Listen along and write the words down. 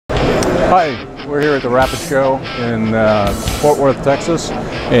Hi, we're here at the Rapid Show in Fort Worth, Texas,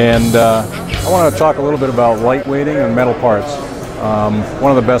 and I want to talk a little bit about lightweighting and metal parts. One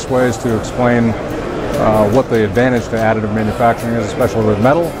of the best ways to explain what the advantage to additive manufacturing is, especially with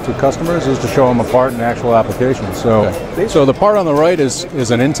metal, to customers, is to show them a part in actual applications. So the part on the right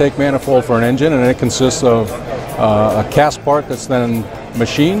is an intake manifold for an engine, and it consists of a cast part that's then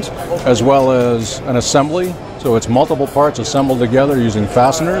machined, as well as an assembly. So it's multiple parts assembled together using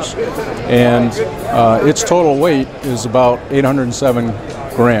fasteners, and its total weight is about 807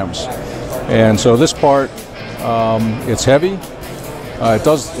 grams. And so this part, it's heavy. It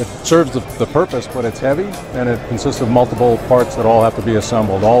serves the purpose, but it's heavy, and it consists of multiple parts that all have to be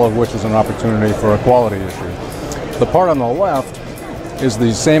assembled, all of which is an opportunity for a quality issue. The part on the left is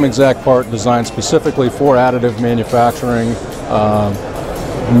the same exact part designed specifically for additive manufacturing,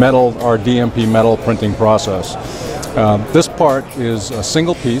 metal, our DMP metal printing process. This part is a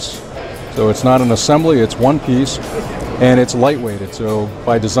single piece, so it's not an assembly, it's one piece, and it's lightweighted. So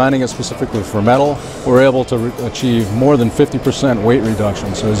by designing it specifically for metal, we're able to achieve more than 50% weight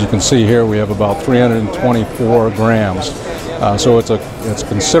reduction. So as you can see here, we have about 324 grams. So it's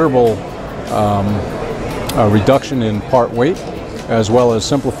considerable reduction in part weight, as well as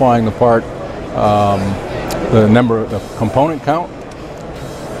simplifying the part, the component count,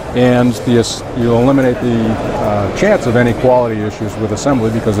 and you eliminate the chance of any quality issues with assembly,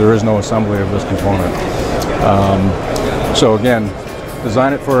 because there is no assembly of this component. So again,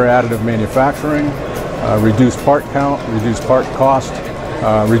 design it for additive manufacturing, reduce part count, reduce part cost,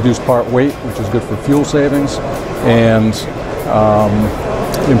 reduce part weight, which is good for fuel savings, and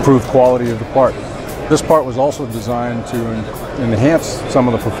improve quality of the part. This part was also designed to enhance some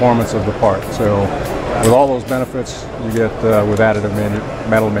of the performance of the part. So with all those benefits you get with additive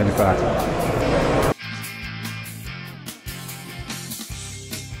metal manufacturing.